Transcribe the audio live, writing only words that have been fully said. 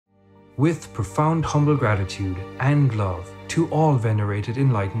With profound humble gratitude and love to all venerated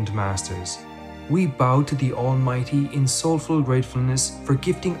enlightened masters, we bow to the Almighty in soulful gratefulness for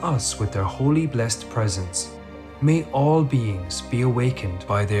gifting us with their holy blessed presence. May all beings be awakened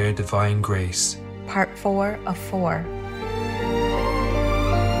by their divine grace. Part 4 of 4.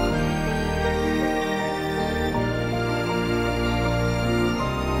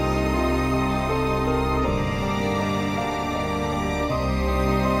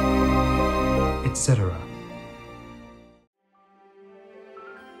 Etc.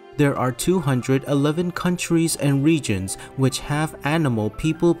 There are 211 countries and regions which have animal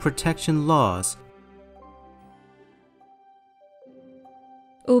people protection laws.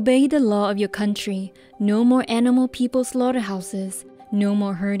 Obey the law of your country. No more animal people slaughterhouses. No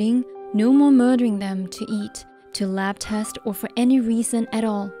more hurting. No more murdering them to eat, to lab test, or for any reason at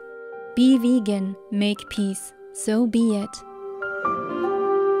all. Be vegan. Make peace. So be it.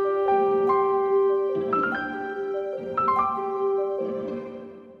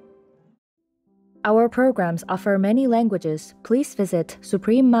 Our programs offer many languages. Please visit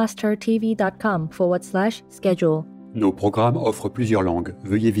suprememastertv.com/schedule. Nos programmes offrent plusieurs langues.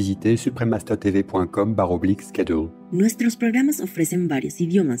 Veuillez visiter suprememastertv.com/schedule. Nuestros programas ofrecen varios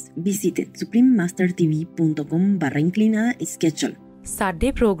idiomas. Visite suprememastertv.com/schedule.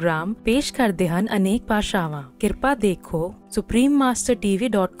 ਸਾਡੇ programme ਪੇਸ਼ ਕਰਦੇ ਹਨ ਅਨੇਕ ਭਾਸ਼ਾਵਾਂ। ਕਿਰਪਾ ਦੇਖੋ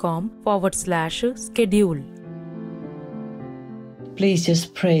suprememastertv.com/schedule. Please just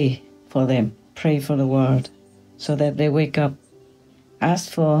pray for them. Pray for the world so that they wake up. Ask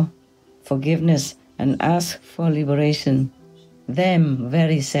for forgiveness and ask for liberation. Them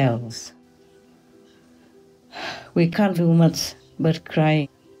very selves. We can't do much but cry.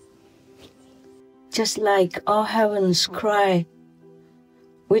 Just like all heavens cry,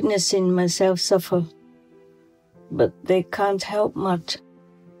 witnessing myself suffer. But they can't help much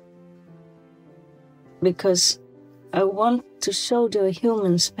because I want to show the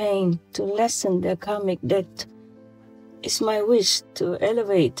humans' pain to lessen their karmic debt. It's my wish to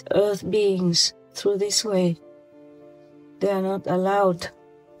elevate earth beings through this way. They are not allowed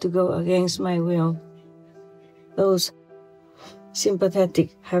to go against my will. Those sympathetic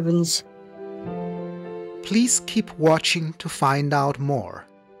heavens. Please keep watching to find out more.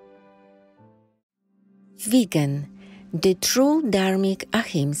 Vegan, the true dharmic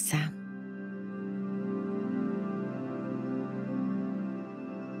ahimsa.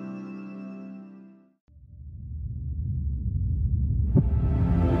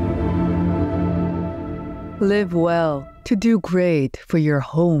 Live well to do great for your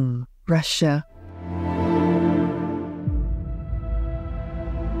home, Russia.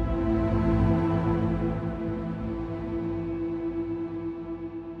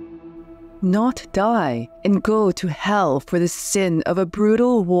 Not die and go to hell for the sin of a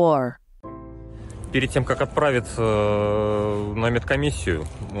brutal war. Перед тем, как отправиться на медкомиссию,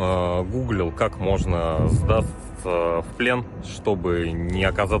 гуглил, как можно сдаться в плен, чтобы не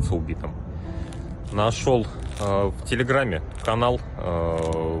оказаться убитым. Нашел в Телеграме канал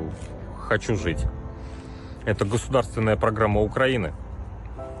 «Хочу жить». Это государственная программа Украины.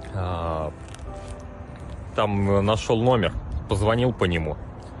 Там нашел номер, позвонил по нему.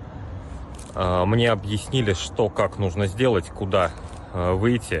 Мне объяснили, что, как нужно сделать, куда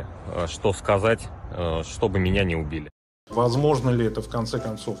выйти, что сказать, чтобы меня не убили. Возможно ли это в конце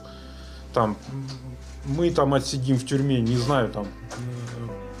концов? Мы отсидим в тюрьме, не знаю,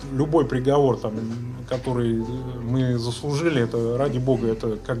 любой приговор, который мы заслужили, это ради Бога,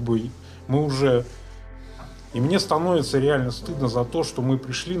 это мы уже... И мне становится реально стыдно за то, что мы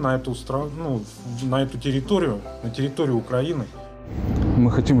пришли на эту страну, на эту территорию, на территорию Украины. Мы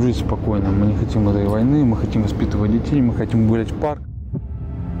хотим жить спокойно, мы не хотим этой войны, мы хотим воспитывать детей, мы хотим гулять в парк.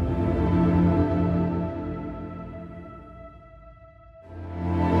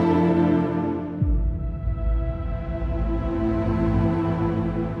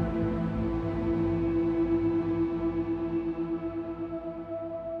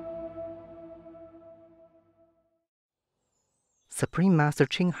 Supreme Master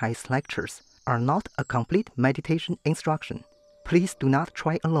Ching Hai's lectures are not a complete meditation instruction. Please do not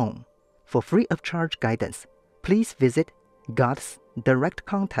try alone. For free of charge guidance, please visit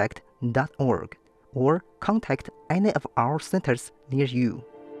godsdirectcontact.org or contact any of our centers near you.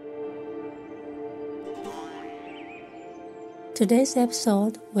 Today's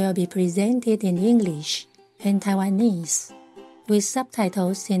episode will be presented in English and Taiwanese, with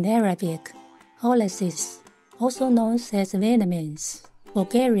subtitles in Arabic, Holacese, also known as Vietnamese,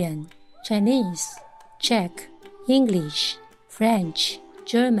 Bulgarian, Chinese, Czech, English, French,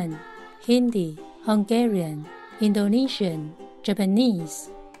 German, Hindi, Hungarian, Indonesian,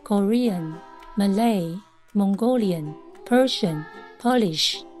 Japanese, Korean, Malay, Mongolian, Persian,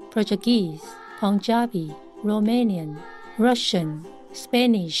 Polish, Portuguese, Punjabi, Romanian, Russian,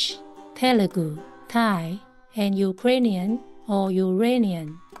 Spanish, Telugu, Thai, and Ukrainian or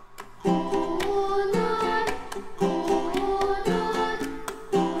Uranian.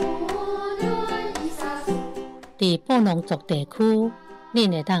 在布农族地区，恁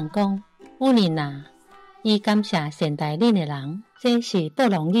会当讲乌尼娜，伊感谢善待恁的人，这是布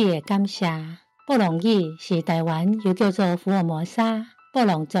农语的感谢。布农语是台湾又叫做福尔摩沙布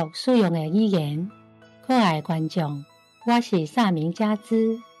农族使用的语言。可爱的观众，我是萨明加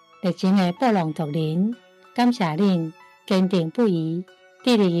兹，热情的布农族人，感谢恁坚定不移，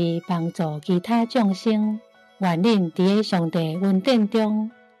致力于帮助其他众生，愿恁伫个上帝恩典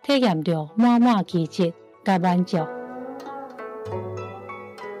中体验着满满奇迹甲满足。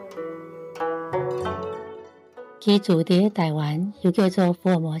居住伫台湾又叫做福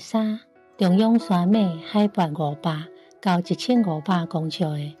尔摩沙，中央山脉海拔500到1500公尺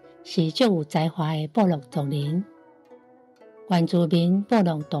的，是足有才华的部落族人。原住民部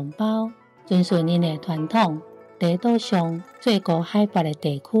落同胞遵循因的传统，在岛上最高海拔的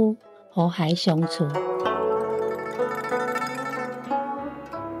地区和谐相处。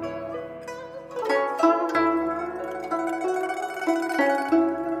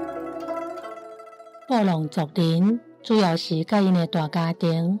布农族人主要是甲因的大家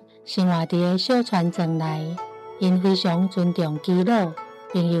庭生活伫个小村庄内，因非常尊重耆老，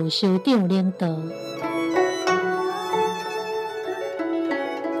并由首长领导。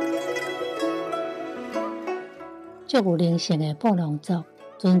足有灵性的布农族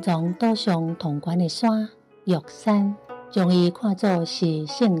尊重岛上同悬的山玉山，将伊看作是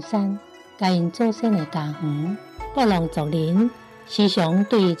圣山，甲因祖先的家园。布农族人时常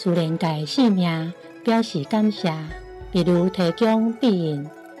对自然界的生命表示感谢，比如提供庇荫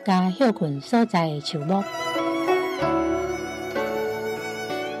甲休困所在的树木。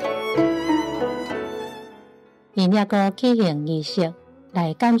因也个举行仪式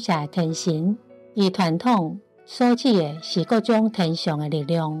来感谢天神，伊传统所指的是各种天上的力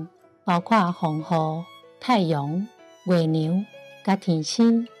量，包括风雨、太阳、月亮甲天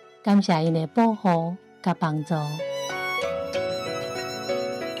星，感谢因的保护甲帮助。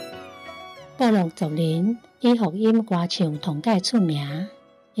布农族人以福音歌唱同界出名，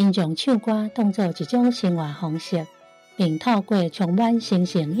因将唱歌当作一种生活方式，并透过充满神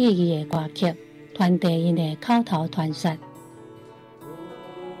圣意义的歌曲，传递因的口头传说。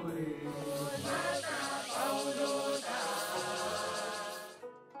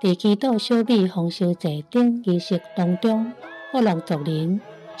在祈祷小米丰收节等仪式当中，布农族人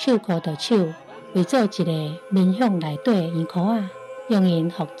手靠着手，围做一个面向内底的圆箍仔，用因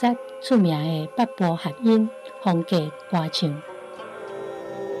复杂出名的八部合音风格歌唱。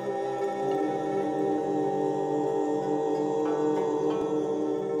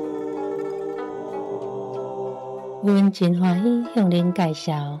阮真欢喜向恁介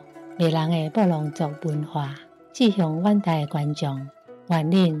绍迷人的布农族文化，志向远大的观众，愿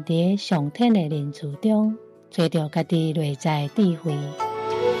恁伫上天的仁慈中，找到家己内在智慧。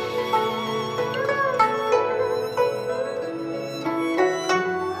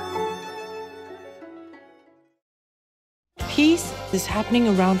Peace is happening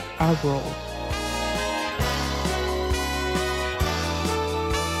around our world.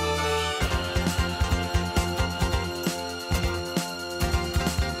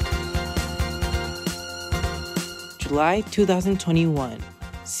 July 2021.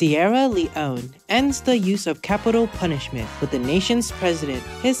 Sierra Leone ends the use of capital punishment with the nation's president,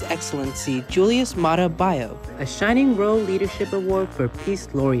 His Excellency Julius Maada Bio, a Shining Role Leadership Award for Peace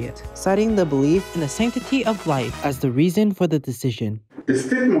Laureate, citing the belief in the sanctity of life as the reason for the decision. The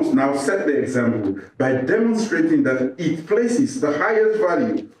state must now set the example by demonstrating that it places the highest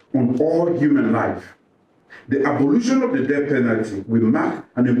value on all human life. The abolition of the death penalty will mark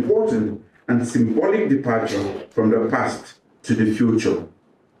an important and symbolic departure from the past to the future.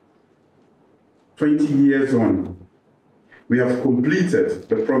 20 years on, we have completed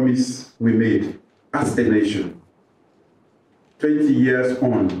the promise we made as a nation. 20 years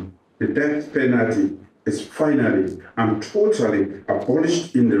on, the death penalty is finally and totally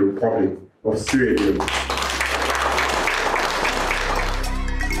abolished in the Republic of Sierra Leone.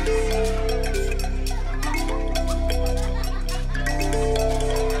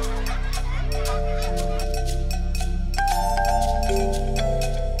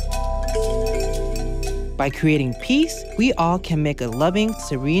 By creating peace, we all can make a loving,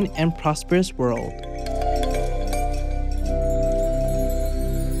 serene, and prosperous world.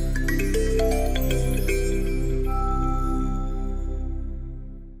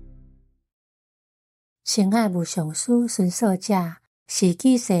 青海无上师孙守者是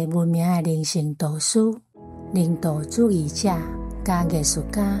举世闻名的灵性导师、领导主义者加艺术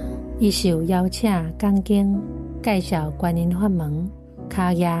家。伊受邀请讲经，介绍观音法门，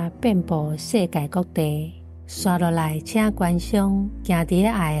脚业遍布世界各地。刷落来，请观众行伫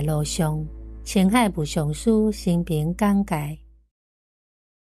爱的路上，青海无上师生平讲解。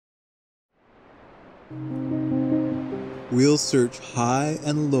We'll search high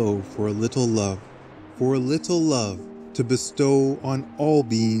and low for a little love to bestow on all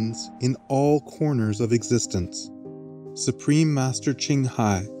beings in all corners of existence. Supreme Master Ching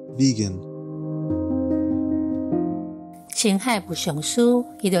Hai, Vegan. 青海无上师，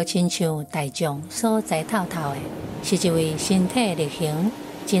伊就亲像大众所知透透的，是一位身体力行、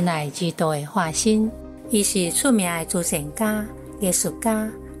真爱之道的化身。伊是出名的慈善家、艺术家、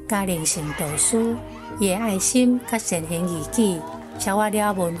加灵性导师。伊的爱心甲善行义举，超越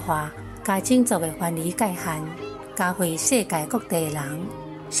了文化甲种族的藩篱界限，教诲世界各地的人、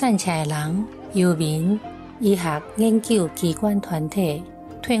善车的人、游民、医学研究机关团体、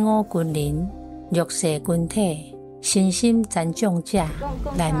退伍军人、弱势群体、身心残障者、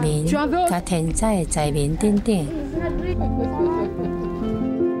难民、甲天灾的灾民等等。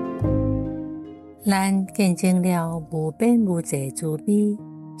咱见证了无边无际慈悲。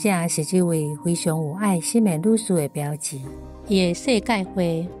这是一位非常有爱心的女士的标志。伊的世界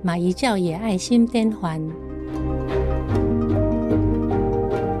会嘛依照伊的爱心典范。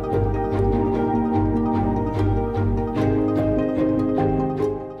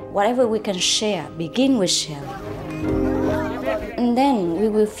Whatever we can share, begin with sharing. And then we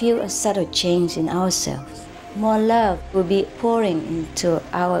will feel a subtle change in ourselves. More love will be pouring into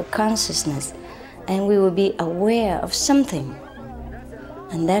our consciousness, and we will be aware of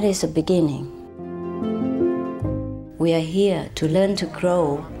something.And that is the beginning. We are here to learn to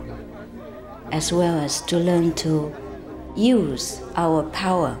grow, as well as to learn to use our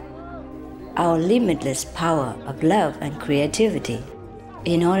power, our limitless power of love and creativity,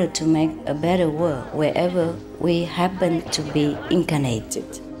 in order to make a better world wherever we happen to be incarnated.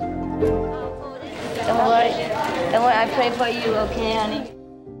 Don't worry, I pray for you, okay, honey?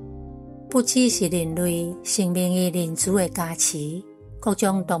 不只是人类生命与灵珠的加持。各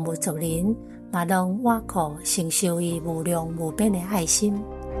种动物族人嘛，拢挖苦承受伊无量无边的爱心。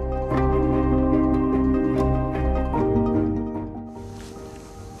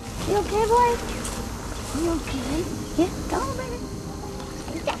You okay, boy? You okay? Yeah, come on, baby.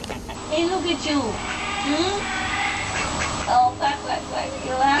 Hey, look at you. Oh, quack, quack, quack.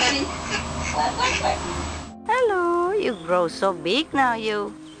 You happy? Quack, quack, quack. Hello, you grow so big now,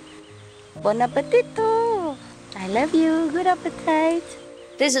 you. Bon appetito. I love you. Good appetite.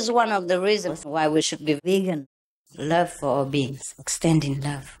 This is one of the reasons why we should be vegan. Love for all beings, extending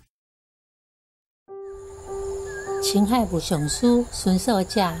love. 青海无上师孙守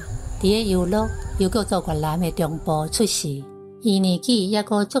者伫咧游乐又各做越南的中部出世。伊年纪还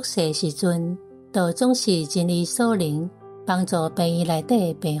阁足细时阵，就总是尽力所能，帮助病院内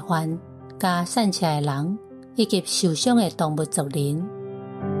底的病患、甲散车的人以及受伤的动物族人。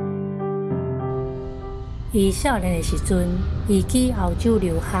伊少年的时阵，伊去澳洲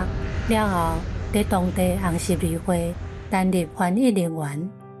留学，了后在当地红十字会担任翻译人员。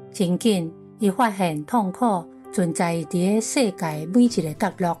真紧，伊发现痛苦存在伫咧世界每一个角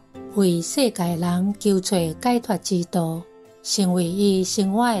落，为世界人求找解脱之道，成为伊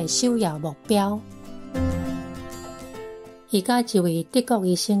生活的首要目标。伊甲一位德国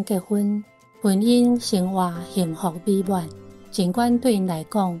医生结婚，婚姻生活幸福美满。尽管对因来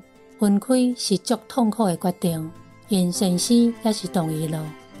讲，分开是足痛苦的决定，因先生也是同意了。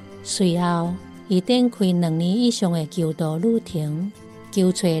随后，伊展开2年以上的求道旅程，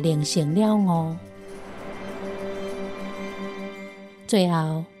求找灵性了悟。最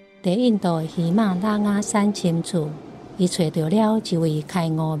后，在印度的喜马拉雅山深处，伊找到了一位开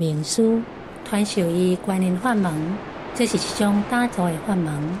悟名师，传授伊观音法门。这是一种打坐的法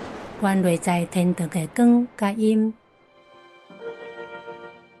门，关落在天堂的光甲阴。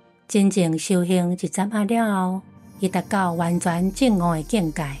真正修行一阵仔了后，伊达到完全证悟的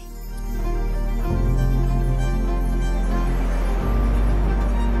境界。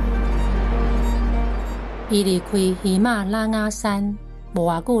伊离开喜马拉雅山无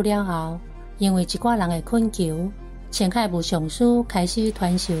偌久了后，因为一寡人的恳求，青海无上师开始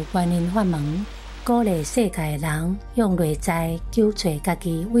传授观音法门，鼓励世界的人用内在求找家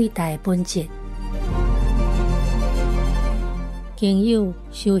己伟大的本质。经由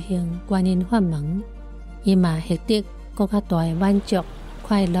修行观音法门，伊嘛获得更较大的满足、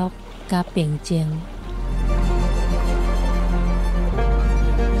快乐甲平静。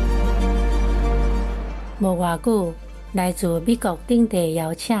无偌久，来自美国顶地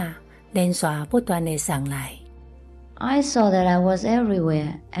邀请连续不断地送来。I saw that I was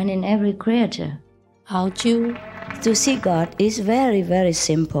everywhere and in every creature. 澳洲 To see God is very, very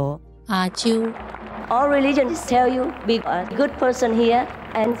simple. 亚洲 All religions tell you be a good person here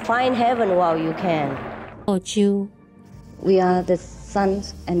and find heaven while you can. 澳洲 We are the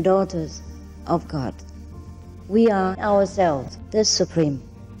sons and daughters of God. We are ourselves the Supreme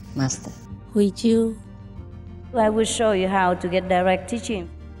Master. 非洲 I will show you how to get direct teaching.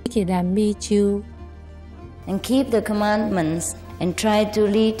 去南美洲 And keep the commandments and try to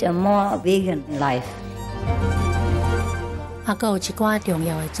lead a more vegan life. 还有一寡重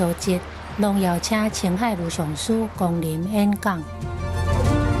要的组织，拢邀请青海无上师光临演讲。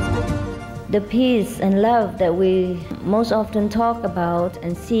The peace and love that we most often talk about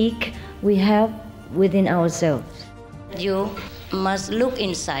and seek, we have within ourselves. You must look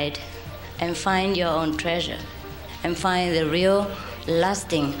inside and find your own treasure and find the real,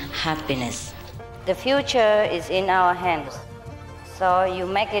 lasting happiness. The future is in our hands. So you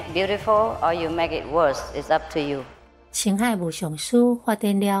make it beautiful or you make it worse. It's up to you. 青海无上师发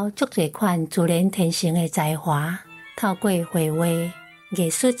展了足多款自然天生的才华，透过绘画、艺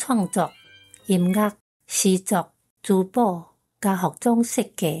术创作、音乐、诗作、珠宝、甲服装设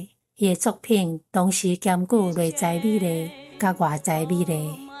计，伊的作品同时兼具内在美丽甲外在美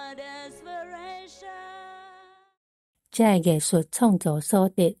丽。这艺术创作所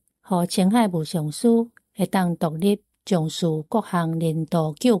得，互青海无上师会当独立从事各项人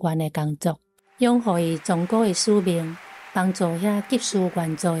道救援的工作，拥护伊崇高的使命，帮助遐急需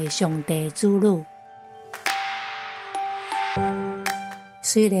援助的上帝子女。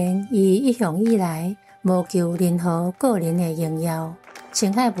虽然伊一向以来无求任何个人的荣耀，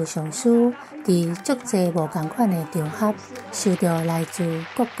青海无上师伫足侪无同款的场合，受到来自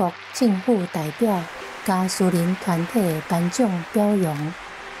各国政府代表甲私人团体的颁奖表扬，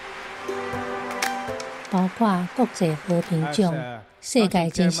包括国际和平奖、世界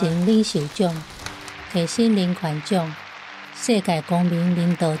精神领袖奖、提升人权奖、世界公民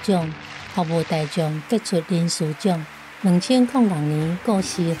领导奖、服务大众杰出人士奖、2006年故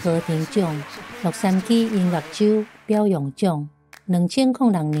事和平奖、洛杉矶音乐周表扬奖、2006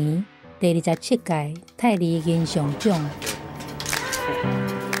年第27届泰利银像奖。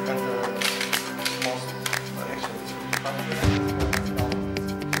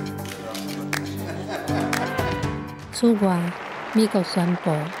此外，美国宣布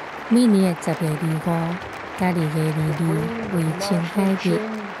每年的10月25甲2月22为青海日。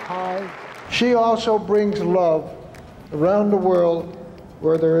She also brings love around the world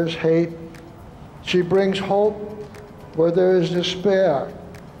where there is hate. She brings hope where there is despair.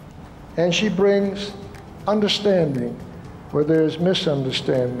 And she brings understanding where there is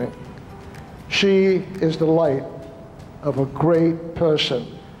misunderstanding. She is the light of a great person,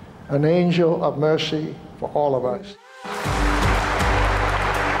 an angel of mercy for all of us.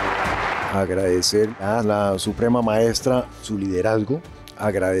 Agradecer a la Suprema Maestra su liderazgo,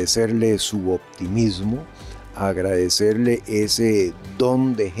 agradecerle su optimismo, agradecerle ese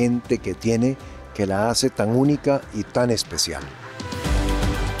don de gente que tiene que la hace tan única y tan especial.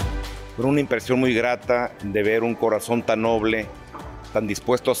 Fue una impresión muy grata de ver un corazón tan noble, tan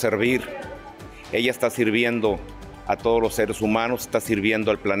dispuesto a servir. Ella está sirviendo a todos los seres humanos, está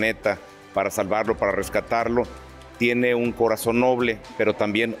sirviendo al planeta para salvarlo, para rescatarlo. Tiene un corazón noble, pero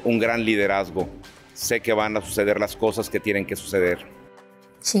también un gran liderazgo. Sé que van a suceder las cosas que tienen que suceder.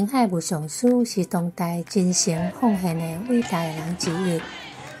 青海无上师是当代真诚奉献的伟大的人之一，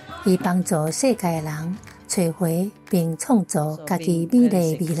伊帮助世界的人找回并创造家己美丽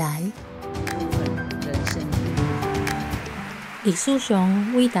的未来。历史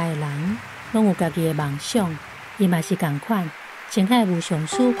上伟大的人拢有家己的梦想，伊嘛是同款。青海无上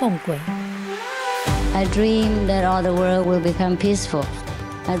师讲过。I dream that all the world will become peaceful.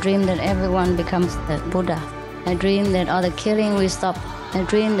 I dream that everyone becomes the Buddha. I dream that all the killing will stop. I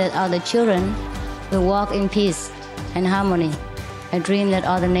dream that all the children will walk in peace and harmony. I dream that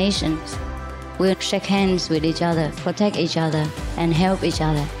all the nations will shake hands with each other, protect each other, and help each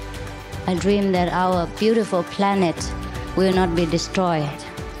other. I dream that our beautiful planet will not be destroyed.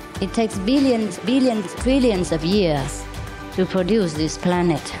 It takes billions, trillions of years to produce this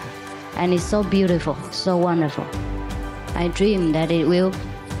planet. And it's so beautiful, so wonderful. I dream that it will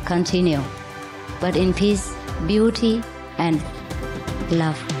continue, but in peace, beauty, and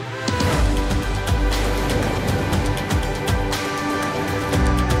love.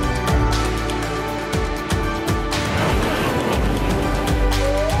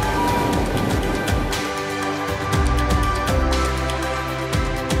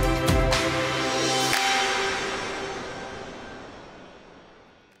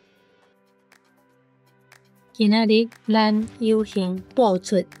 今仔日咱有幸播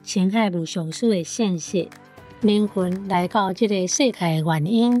出青海无上师的现实，灵魂来到这个世界的原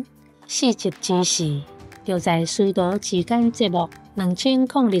因，4集之事，就在许多时间节目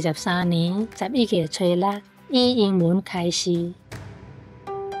2023年11月初6以英文开始。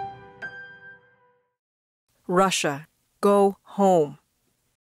Russia, go home.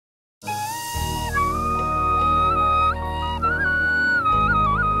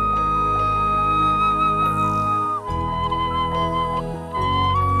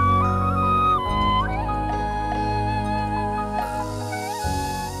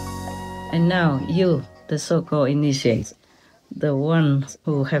 And now you, the so-called initiates, the ones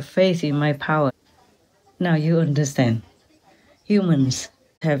who have faith in my power, now you understand. Humans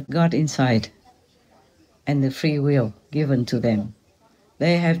have God inside and the free will given to them.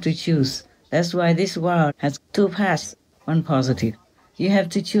 They have to choose. That's why this world has two paths, one positive. You have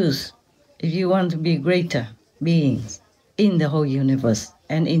to choose if you want to be greater beings in the whole universe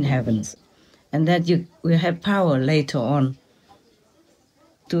and in heavens, and that you will have power later on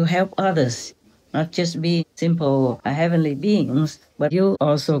to help others, not just be simple heavenly beings, but you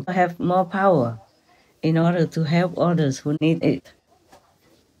also have more power in order to help others who need it.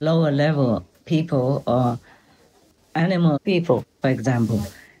 Lower level people or animal people, for example.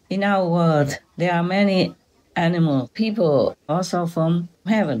 In our world, there are many animal people also from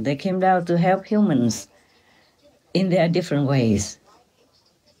heaven. They came down to help humans in their different ways.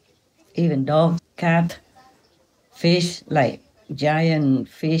 Even dogs, cat, fish, like giant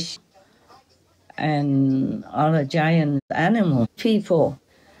fish and other giant animal people.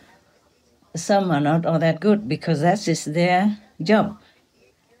 Some are not all that good because that is their job.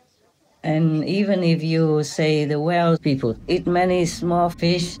 And even if you say the whale people eat many small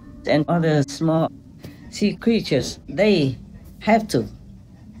fish and other small sea creatures, they have to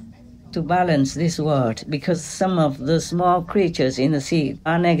balance this world because some of the small creatures in the sea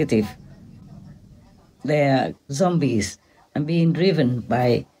are negative. They are zombies and being driven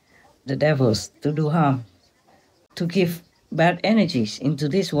by the devils to do harm, to give bad energies into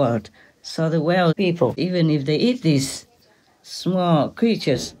this world. So the whale people, even if they eat these small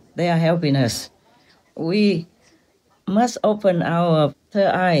creatures, they are helping us. We must open our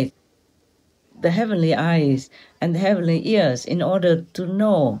third eye, the heavenly eyes and the heavenly ears, in order to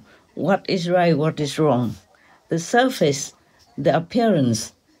know what is right, what is wrong. The surface, the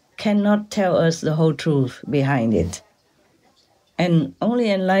appearance, cannot tell us the whole truth behind it. And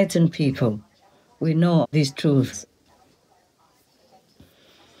only enlightened people, we know these truths.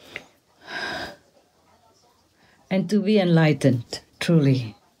 And to be enlightened,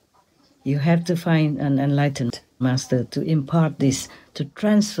 truly, you have to find an enlightened master to impart this, to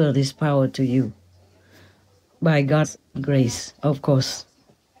transfer this power to you. By God's grace, of course.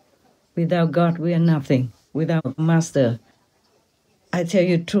 Without God, we are nothing. Without master, I tell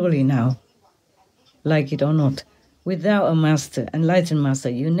you truly now, like it or not, without a master, enlightened master,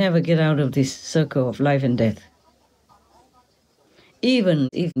 you never get out of this circle of life and death. Even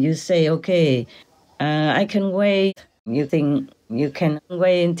if you say, okay, I can wait, you think you can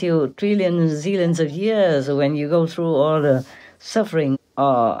wait until trillions, zillions of years when you go through all the suffering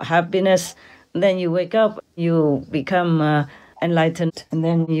or happiness, then you wake up, you become enlightened, and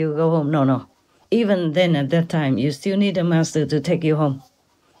then you go home. No. Even then, at that time, you still need a master to take you home.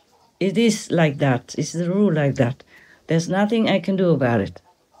 It is like that. It's the rule like that. There's nothing I can do about it.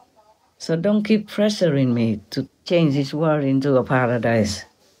 So don't keep pressuring me to change this world into a paradise.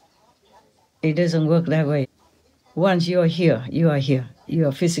 It doesn't work that way. Once you are here, you are here. You are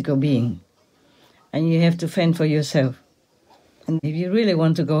a physical being. And you have to fend for yourself. And if you really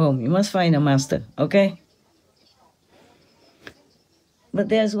want to go home, you must find a master, okay? But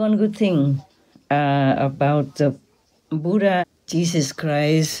there's one good thing about Buddha, Jesus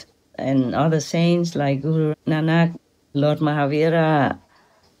Christ, and other saints like Guru Nanak, Lord Mahavira,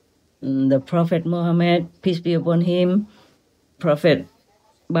 the Prophet Muhammad, peace be upon him, Prophet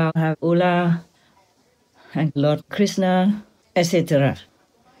Baha'u'llah, and Lord Krishna, etc.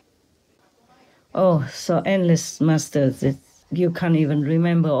 Oh, so endless masters that you can't even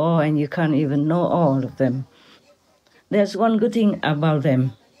remember all and you can't even know all of them. There's one good thing about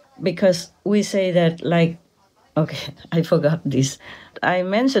them, because we say that like, okay, I forgot this. I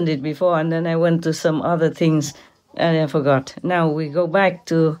mentioned it before and then I went to some other things and I forgot. Now we go back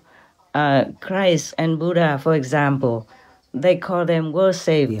to Christ and Buddha, for example. They call them world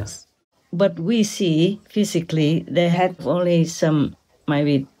saviors. But we see physically they had only some,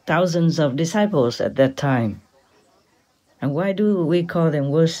 maybe thousands of disciples at that time. And why do we call them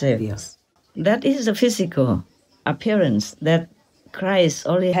world saviors? That is the physical appearance, that Christ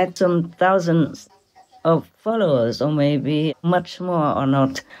only had some thousands of followers, or maybe much more or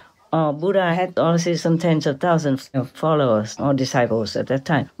not. Buddha had also some tens of thousands of followers or disciples at that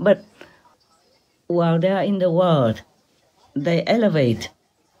time. But while they are in the world, they elevate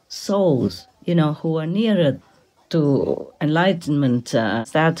souls, who are nearer to enlightenment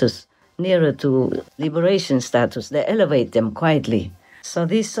status, nearer to liberation status. They elevate them quietly. So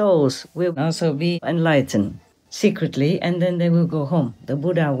these souls will also be enlightened secretly, and then they will go home. The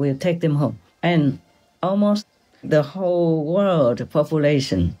Buddha will take them home. And almost the whole world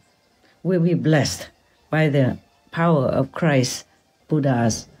population will be blessed by the power of Christ,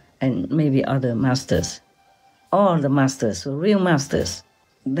 Buddhas, and maybe other masters. All the masters, real masters,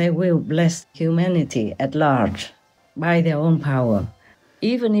 they will bless humanity at large by their own power.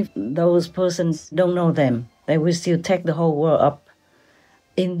 Even if those persons don't know them, they will still take the whole world up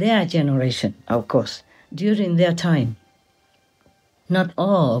in their generation, of course, during their time. Not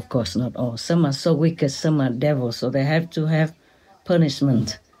all, of course, not all. Some are so wicked, some are devils, so they have to have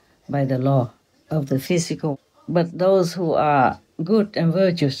punishment by the law of the physical. But those who are good and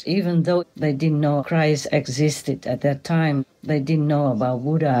virtuous, even though they didn't know Christ existed at that time, they didn't know about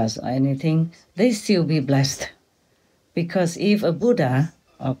Buddhas or anything, they still be blessed. Because if a Buddha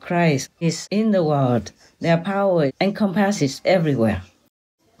or Christ is in the world, their power encompasses everywhere.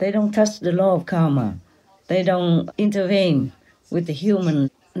 They don't touch the law of karma. They don't intervene with the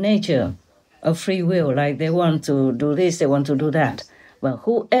human nature of free will, like they want to do this, they want to do that. But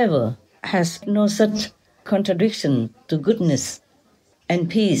whoever has no such contradiction to goodness and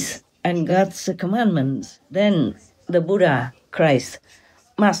peace and God's commandments, then the Buddha, Christ,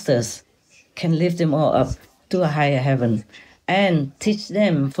 masters can lift them all up to a higher heaven and teach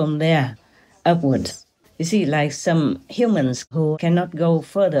them from there upwards. You see, like some humans who cannot go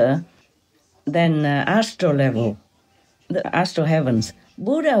further than astral level, the astral heavens,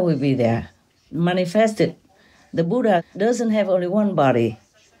 Buddha will be there, manifested. The Buddha doesn't have only one body.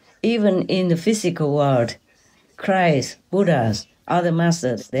 Even in the physical world, Christ, Buddhas, other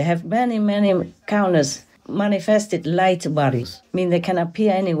masters, they have many, many countless manifested light bodies. I mean, they can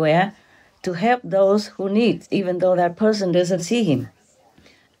appear anywhere to help those who need, even though that person doesn't see him.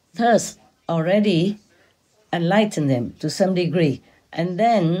 Thus, already enlighten them to some degree. And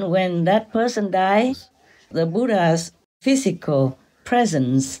then when that person dies, the Buddha's physical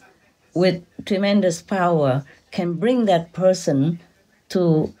presence with tremendous power can bring that person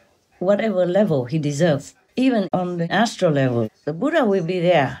to whatever level he deserves. Even on the astral level, the Buddha will be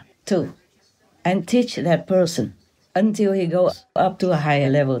there too and teach that person until he goes up to a higher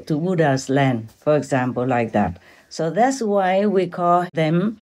level, to Buddha's land, for example, like that. So that's why we call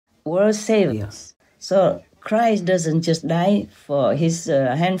them world saviors. So Christ doesn't just die for his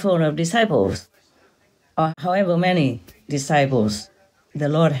handful of disciples, or however many disciples the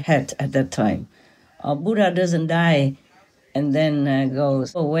Lord had at that time. Or Buddha doesn't die and then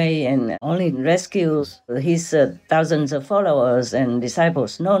goes away and only rescues his thousands of followers and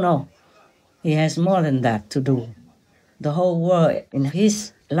disciples. No. He has more than that to do. The whole world in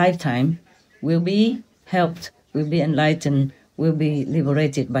his lifetime will be helped, will be enlightened, will be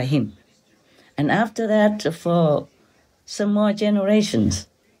liberated by him. And after that, for some more generations,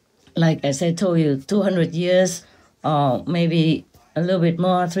 like as I told you, 200 years or maybe a little bit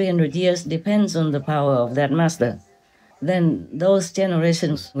more, 300 years, depends on the power of that master. Then those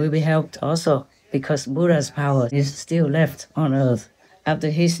generations will be helped also because Buddha's power is still left on earth after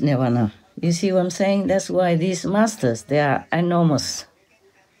his nirvana. You see what I'm saying? That's why these masters, they are enormous.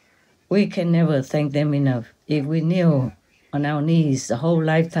 We can never thank them enough. If we knew on our knees the whole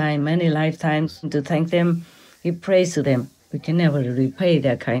lifetime, many lifetimes, to thank them, we praise to them, we can never repay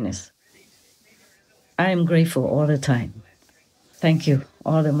their kindness. I am grateful all the time. Thank you,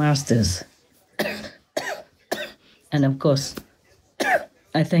 all the masters. And of course,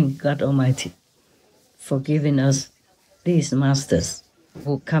 I thank God Almighty for giving us these masters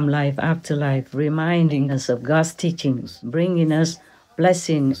who come life after life, reminding us of God's teachings, bringing us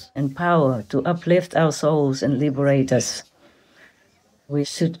blessings and power to uplift our souls and liberate us. We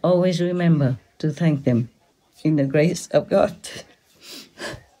should always remember to thank them in the grace of God.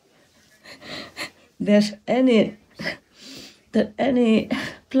 There's any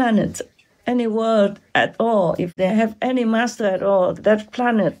planet, any world at all, if they have any master at all, that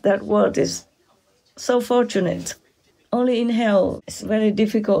planet, that world is so fortunate. Only in hell it's very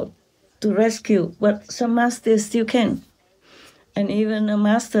difficult to rescue, but some masters still can. And even a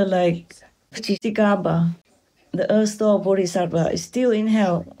master like Chitikaba, the Earth Store Bodhisattva, is still in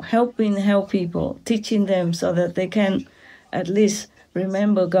hell, helping people, teaching them so that they can at least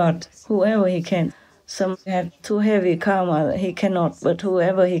remember God, whoever he can. Some have too heavy karma, he cannot, but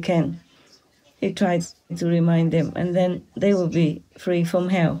whoever he can, He tried to remind them, and then they will be free from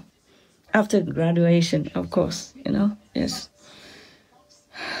hell. After graduation, of course, yes.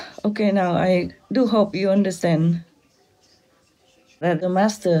 Okay, now I do hope you understand that the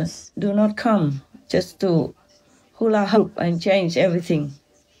masters do not come just to hula hoop and change everything,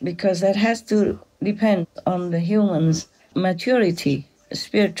 because that has to depend on the human's maturity,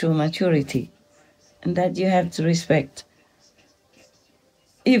 spiritual maturity, and that you have to respect.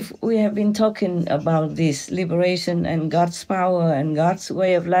 If we have been talking about this liberation and God's power and God's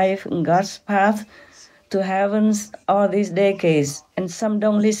way of life and God's path to heavens all these decades, and some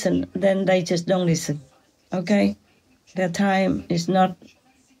don't listen, then they just don't listen. Okay? Their time is not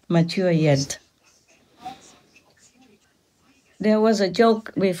mature yet. There was a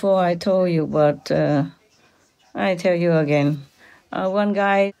joke before I told you, but I tell you again. One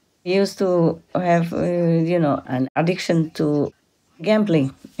guy used to have, an addiction to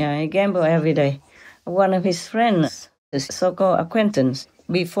gambling. Yeah, he gambled every day. One of his friends, his so-called acquaintance,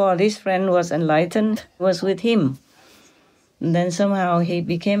 before this friend was enlightened, was with him. And then somehow he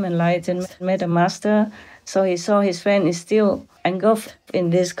became enlightened, met a master, so he saw his friend is still engulfed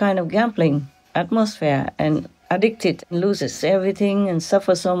in this kind of gambling atmosphere and addicted, loses everything and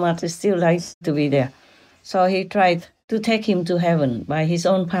suffers so much, is still like to be there. So he tried to take him to heaven by his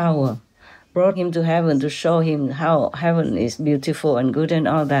own power, brought him to heaven to show him how heaven is beautiful and good and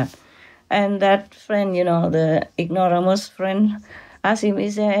all that. And that friend, the ignoramus friend, asked him,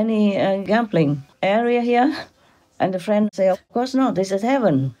 is there any gambling area here? And the friend said, of course not, this is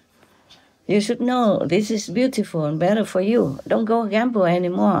heaven. You should know this is beautiful and better for you. Don't go gamble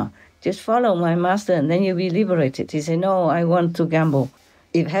anymore. Just follow my master and then you'll be liberated. He said, no, I want to gamble.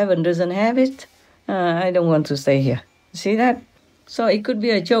 If heaven doesn't have it, I don't want to stay here. See that? So it could be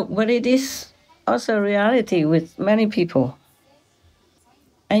a joke, but it is also a reality with many people.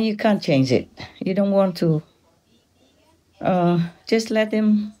 And you can't change it. You don't want to. Just let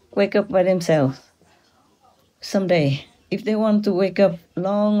them wake up by themselves someday. If they want to wake up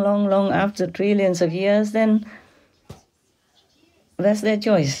long after trillions of years, then that's their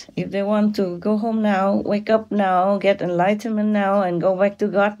choice. If they want to go home now, wake up now, get enlightenment now, and go back to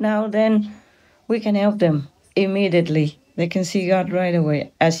God now, then we can help them immediately. They can see God right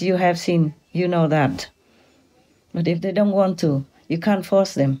away. As you have seen, you know that. But if they don't want to, you can't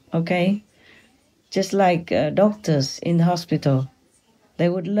force them, okay? Just like doctors in the hospital. They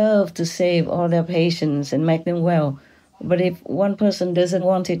would love to save all their patients and make them well. But if one person doesn't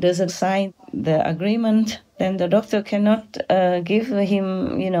want it, doesn't sign the agreement, then the doctor cannot give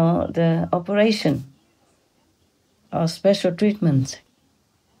him, the operation or special treatment.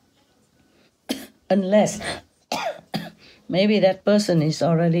 Unless maybe that person is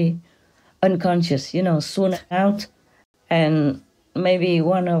already unconscious, soon out, and maybe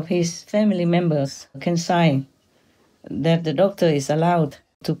one of his family members can sign that the doctor is allowed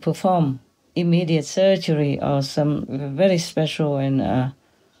to perform immediate surgery or some very special and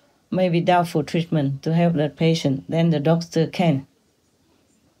maybe doubtful treatment to help that patient, then the doctor can.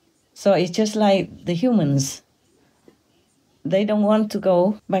 So it's just like the humans. They don't want to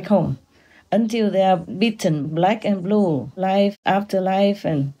go back home until they are beaten black and blue, life after life,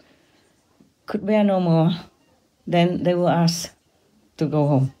 and could bear no more. Then they will ask to go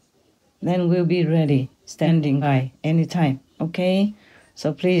home. Then we'll be ready, standing by anytime, okay?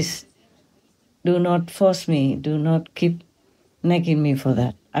 So please, do not force me, do not keep nagging me for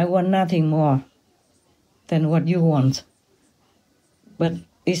that. I want nothing more than what you want. But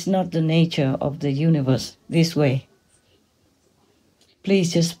it's not the nature of the universe this way.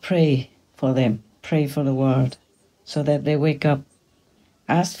 Please just pray for them, pray for the world, so that they wake up.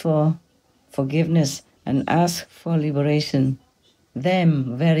 Ask for forgiveness and ask for liberation,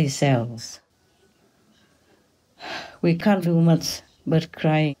 them very selves. We can't do much but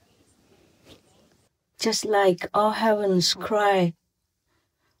cry. Just like all heavens cry,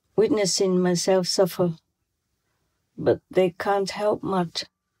 witnessing myself suffer, but they can't help much.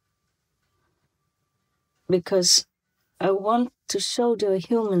 Because I want to show the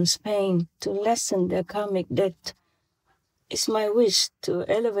humans' pain, to lessen their karmic debt. It's my wish to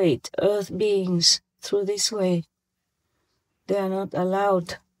elevate earth beings through this way. They are not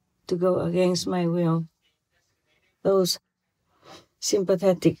allowed to go against my will. Those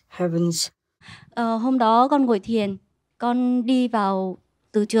sympathetic heavens. Hôm đó con ngồi thiền, con đi vào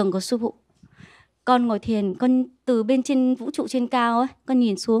từ trường của sư phụ. Con ngồi thiền, con từ bên trên vũ trụ trên cao ấy, con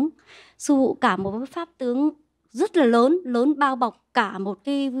nhìn xuống. Sư phụ cả một cái pháp tướng rất là lớn bao bọc cả một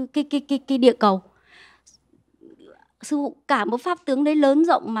cái địa cầu. Sư phụ cả một pháp tướng đấy lớn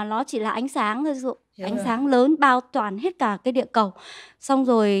rộng mà nó chỉ là ánh sáng thôi, ánh sáng lớn bao toàn hết cả cái địa cầu. Xong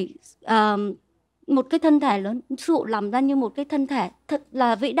rồi một cái thân thể lớn, sư phụ làm ra như một cái thân thể thật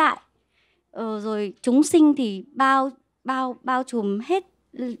là vĩ đại. Rồi chúng sinh thì bao trùm hết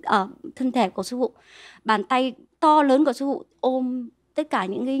ở thân thể của sư phụ. Bàn tay to lớn của sư phụ ôm tất cả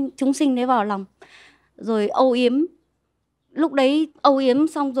những cái chúng sinh đấy vào lòng, rồi âu yếm. Lúc đấy âu yếm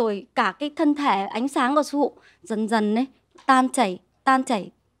xong rồi cả cái thân thể ánh sáng của sư phụ dần dần đấy tan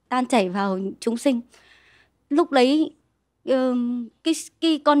chảy vào chúng sinh. Lúc đấy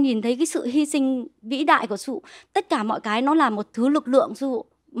cái con nhìn thấy cái sự hy sinh vĩ đại của sư phụ. Tất cả mọi cái nó là một thứ lực lượng sư phụ,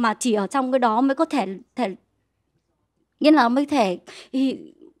 mà chỉ ở trong cái đó mới có thể nghĩa là mới thể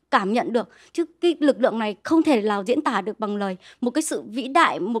cảm nhận được, chứ cái lực lượng này không thể nào diễn tả được bằng lời. Một cái sự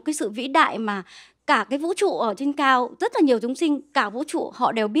vĩ đại mà cả cái vũ trụ ở trên cao, rất là nhiều chúng sinh, cả vũ trụ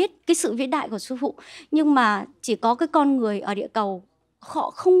họ đều biết cái sự vĩ đại của sư phụ, nhưng mà chỉ có cái con người ở địa cầu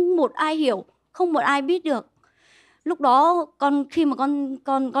họ không một ai hiểu, không một ai biết được. Lúc đó khi mà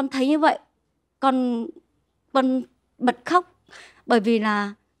con thấy như vậy, con bật khóc, bởi vì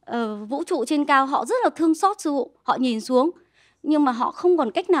là vũ trụ trên cao họ rất là thương xót sư phụ, họ nhìn xuống nhưng mà họ không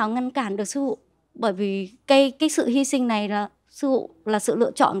còn cách nào ngăn cản được sư phụ, bởi vì cái sự hy sinh này là sư phụ, là sự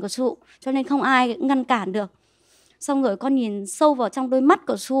lựa chọn của sư phụ, cho nên không ai ngăn cản được. Xong rồi con nhìn sâu vào trong đôi mắt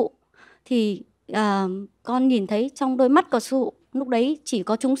của sư phụ thì con nhìn thấy trong đôi mắt của sư phụ lúc đấy chỉ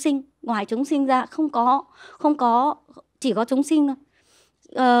có chúng sinh, ngoài chúng sinh ra không có chỉ có chúng sinh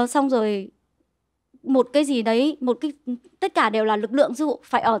thôi. Xong rồi một cái gì đấy, tất cả đều là lực lượng sư phụ,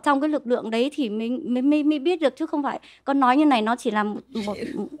 phải ở trong cái lực lượng đấy thì mình mới biết được, chứ không phải con nói như này nó chỉ là một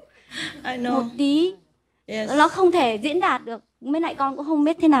tí. Yes. Nó không thể diễn đạt được, mới lại con cũng không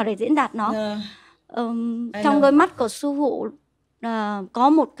biết thế nào để diễn đạt nó. Trong đôi mắt của sư phụ có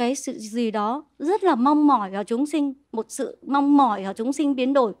một cái sự gì đó rất là mong mỏi ở chúng sinh, một sự mong mỏi ở chúng sinh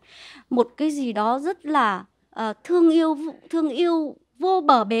biến đổi, một cái gì đó rất là thương yêu vô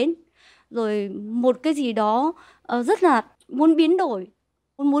bờ bến, rồi một cái gì đó rất là muốn biến đổi,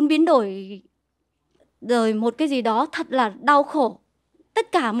 rồi một cái gì đó thật là đau khổ.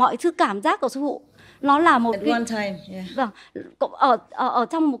 Tất cả mọi thứ cảm giác của sư phụ nó là một At one time, yeah. Vâng, ở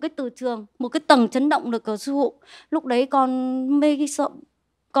trong một cái từ trường, một cái tầng chấn động lực của sư phụ. Lúc đấy con mới sợ,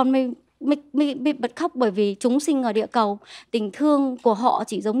 con mới bật khóc, bởi vì chúng sinh ở địa cầu, tình thương của họ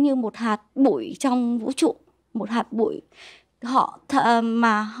chỉ giống như một hạt bụi trong vũ trụ, một hạt bụi, họ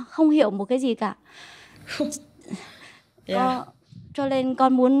mà không hiểu một cái gì cả. Yeah. Cho nên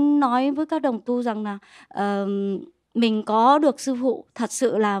con muốn nói với các đồng tu rằng là mình có được sư phụ thật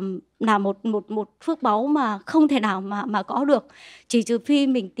sự là một phước báu mà không thể nào mà có được, chỉ trừ phi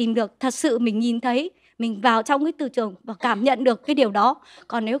mình tìm được thật sự, mình nhìn thấy, mình vào trong cái từ trường và cảm nhận được cái điều đó.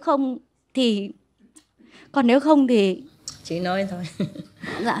 Còn nếu không thì chỉ nói thôi.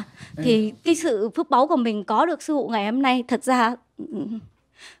 Dạ. Thì cái sự phước báu của mình có được sư phụ ngày hôm nay thật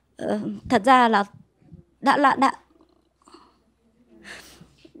ra là đã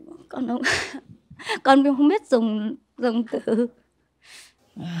con không biết dùng từ.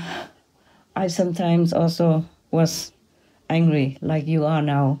 I sometimes also was angry like you are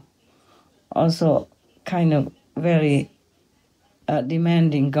now. Also kind of very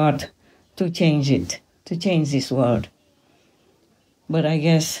demanding God to change it, to change this world. But I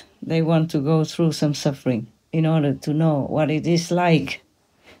guess they want to go through some suffering in order to know what it is like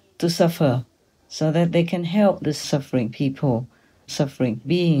to suffer, so that they can help the suffering people, suffering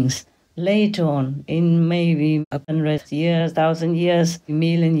beings later on in maybe 100 years, 1,000 years, a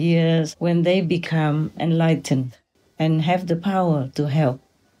million years, when they become enlightened and have the power to help.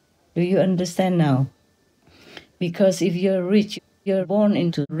 Do you understand now? Because if you're rich, you're born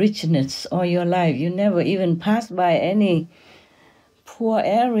into richness all your life. You never even pass by any poor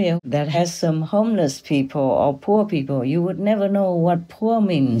area that has some homeless people or poor people. You would never know what poor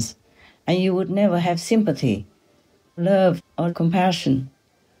means, and you would never have sympathy, love, or compassion,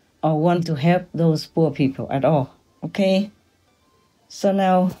 or want to help those poor people at all. Okay? So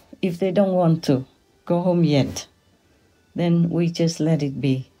now, if they don't want to go home yet, then we just let it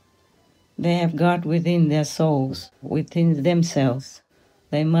be. They have God within their souls, within themselves.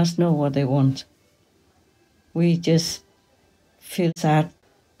 They must know what they want. We just feel sad,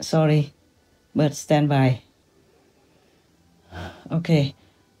 sorry, but stand by. Okay,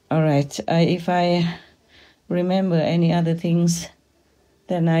 all right. If I remember any other things,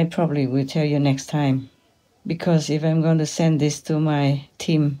 then I probably will tell you next time. Because if I'm going to send this to my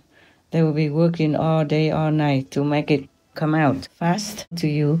team, they will be working all day, all night to make it come out fast to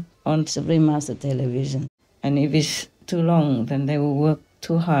you on Supreme Master Television. And if it's too long, then they will work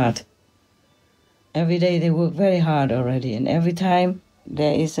too hard. Every day they work very hard already, and every time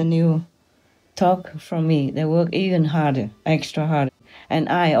there is a new talk from me, they work even harder, extra harder. And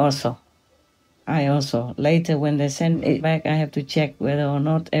I also. I also, later when they send it back, I have to check whether or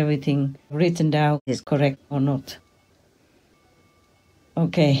not everything written down is correct or not.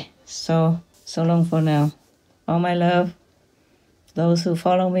 Okay, so long for now. All my love, those who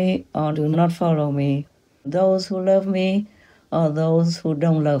follow me or do not follow me, those who love me or those who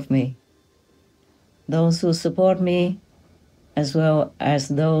don't love me, those who support me as well as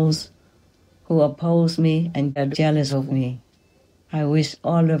those who oppose me and are jealous of me. I wish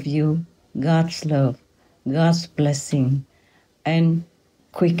all of you God's love, God's blessing, and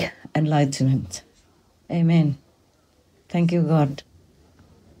quick enlightenment. Amen. Thank you, God,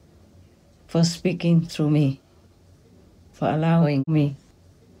 for speaking through me, for allowing me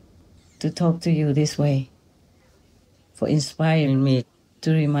to talk to you this way, for inspiring me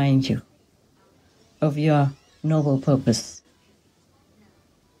to remind you of your noble purpose.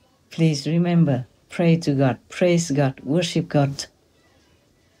 Please remember, pray to God, praise God, worship God,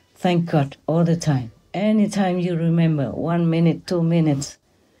 thank God all the time. Anytime you remember, 1 minute, 2 minutes,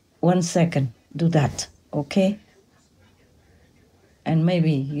 1 second, do that, okay? And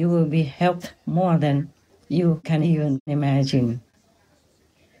maybe you will be helped more than you can even imagine.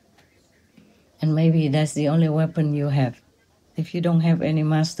 And maybe that's the only weapon you have. If you don't have any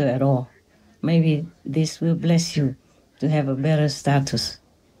master at all, maybe this will bless you to have a better status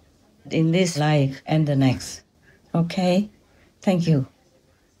in this life and the next. Okay? Thank you.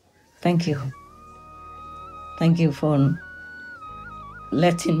 Thank you. Thank you for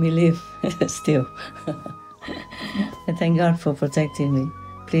letting me live still. And thank God for protecting me.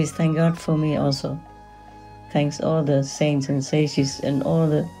 Please thank God for me also. Thanks all the saints and sages and all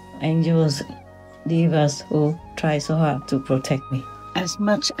the angels, divas who try so hard to protect me as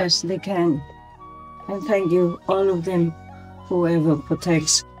much as they can. And thank you, all of them, whoever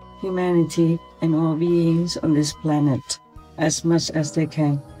protects humanity and all beings on this planet as much as they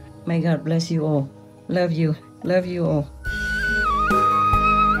can. May God bless you all. Love you. Love you all.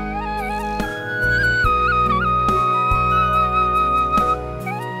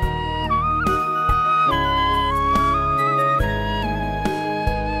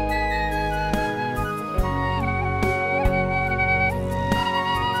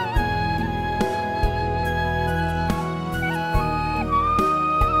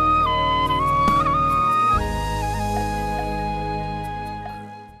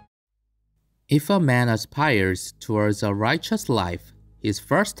 If a man aspires towards a righteous life, his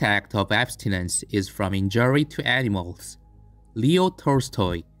first act of abstinence is from injury to animals. Leo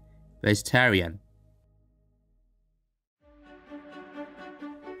Tolstoy, vegetarian.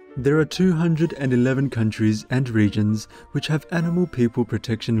 There are 211 countries and regions which have animal people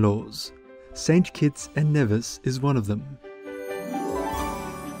protection laws. St. Kitts and Nevis is one of them.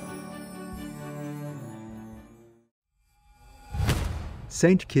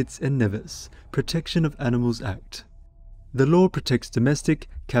 St. Kitts and Nevis Protection of Animals Act. The law protects domestic,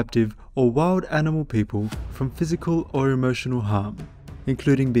 captive, or wild animal people from physical or emotional harm,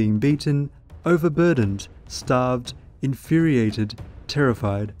 including being beaten, overburdened, starved, infuriated,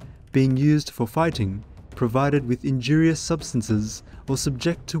 terrified, being used for fighting, provided with injurious substances, or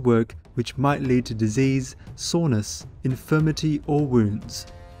subject to work which might lead to disease, soreness, infirmity, or wounds.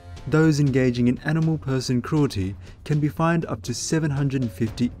 Those engaging in animal person cruelty can be fined up to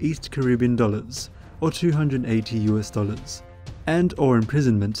 750 East Caribbean dollars, or $280, and or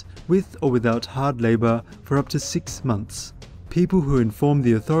imprisonment with or without hard labor for up to 6 months. People who inform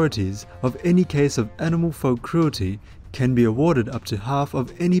the authorities of any case of animal folk cruelty can be awarded up to half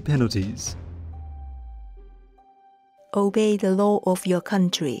of any penalties. Obey the law of your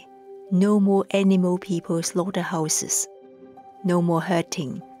country. No more animal people slaughterhouses. No more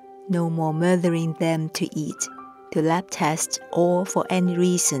hurting. No more murdering them to eat, to lab test, or for any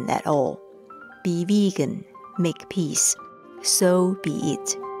reason at all. Be vegan, make peace. So be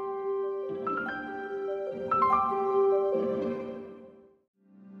it.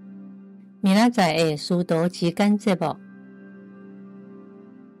明仔载的书读时间节目。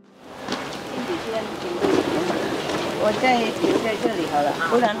我再留在这里好了，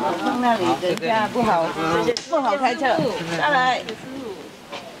不然我放那里等下不好开车。下来。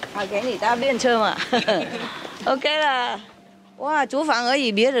好，给你搭便车嘛，OK 了。哇，厨房而已，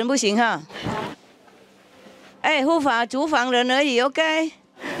别人不行哈。哎，护法厨房人而已 ，OK。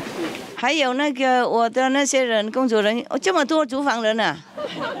还有那个我的那些人，工作人员，这么多厨房人啊？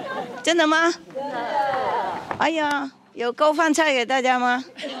真的吗？哎呀，有够饭菜给大家吗？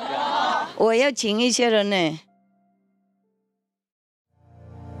我要请一些人呢。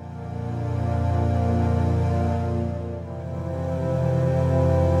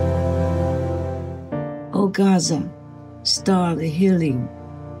O Gaza, star of the healing.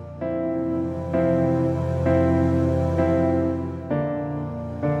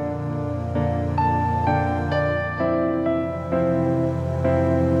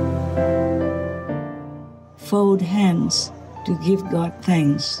 fold hands to give God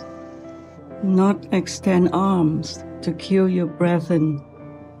thanks, not extend arms to kill your brethren.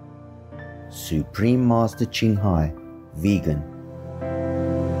 Supreme Master Ching Hai, vegan.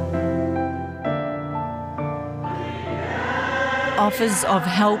 Offers of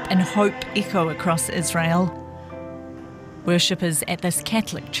help and hope echo across Israel. Worshippers at this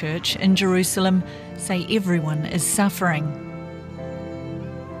Catholic church in Jerusalem say everyone is suffering.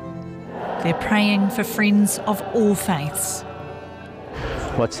 They're praying for friends of all faiths.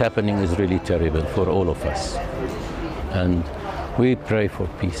 What's happening is really terrible for all of us. And we pray for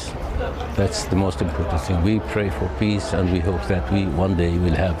peace. That's the most important thing. We pray for peace, and we hope that we one day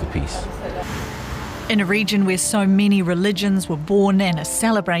will have the peace. In a region where so many religions were born and are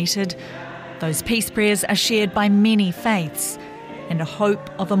celebrated, those peace prayers are shared by many faiths and a hope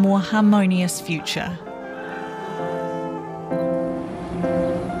of a more harmonious future.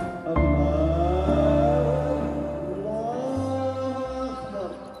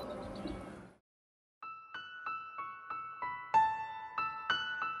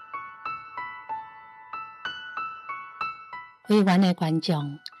委员的观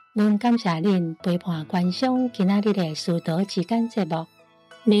众，阮感谢恁陪伴观赏今仔日的师徒之间节目。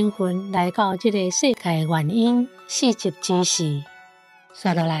灵魂来到这个世界的原因，4集之事。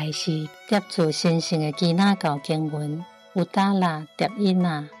接落来是接触神圣的基那教经文，有达拉叠音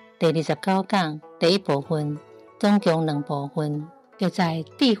啊，第29讲第1部分，总共2部分，就在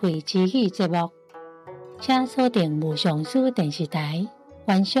智慧之语节目。请锁定无上师电视台，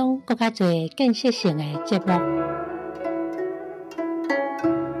观赏更加多建设性的节目。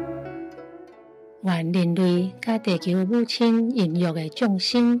愿人类甲地球母亲孕育的众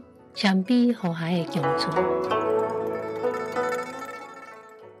生，谦卑和谐的共处。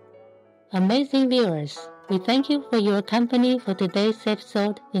Amazing viewers, we thank you for your company for today's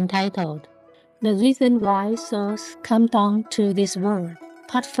episode entitled The Reason Why Souls Come Down to This World,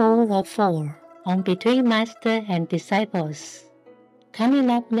 Part 4 of 4, on Between Master and Disciples. Coming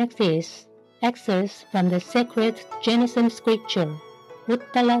up next is excerpts from the sacred Genesis scripture,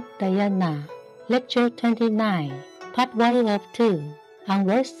 Uttara Dayana, Lecture 29, Part 1 of 2, on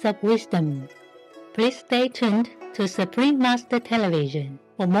Words of Wisdom. Please stay tuned to Supreme Master Television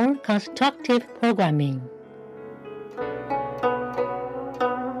for more constructive programming.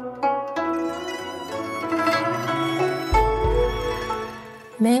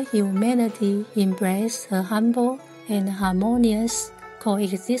 May humanity embrace a humble and harmonious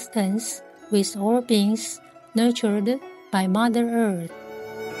coexistence with all beings nurtured by Mother Earth.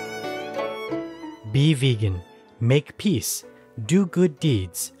 Be vegan, make peace, do good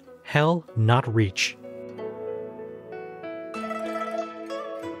deeds, hell not reach.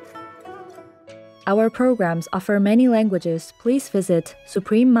 Our programs offer many languages. Please visit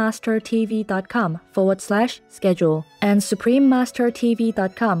suprememastertv.com/schedule and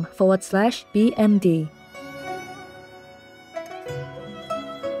suprememastertv.com/BMD.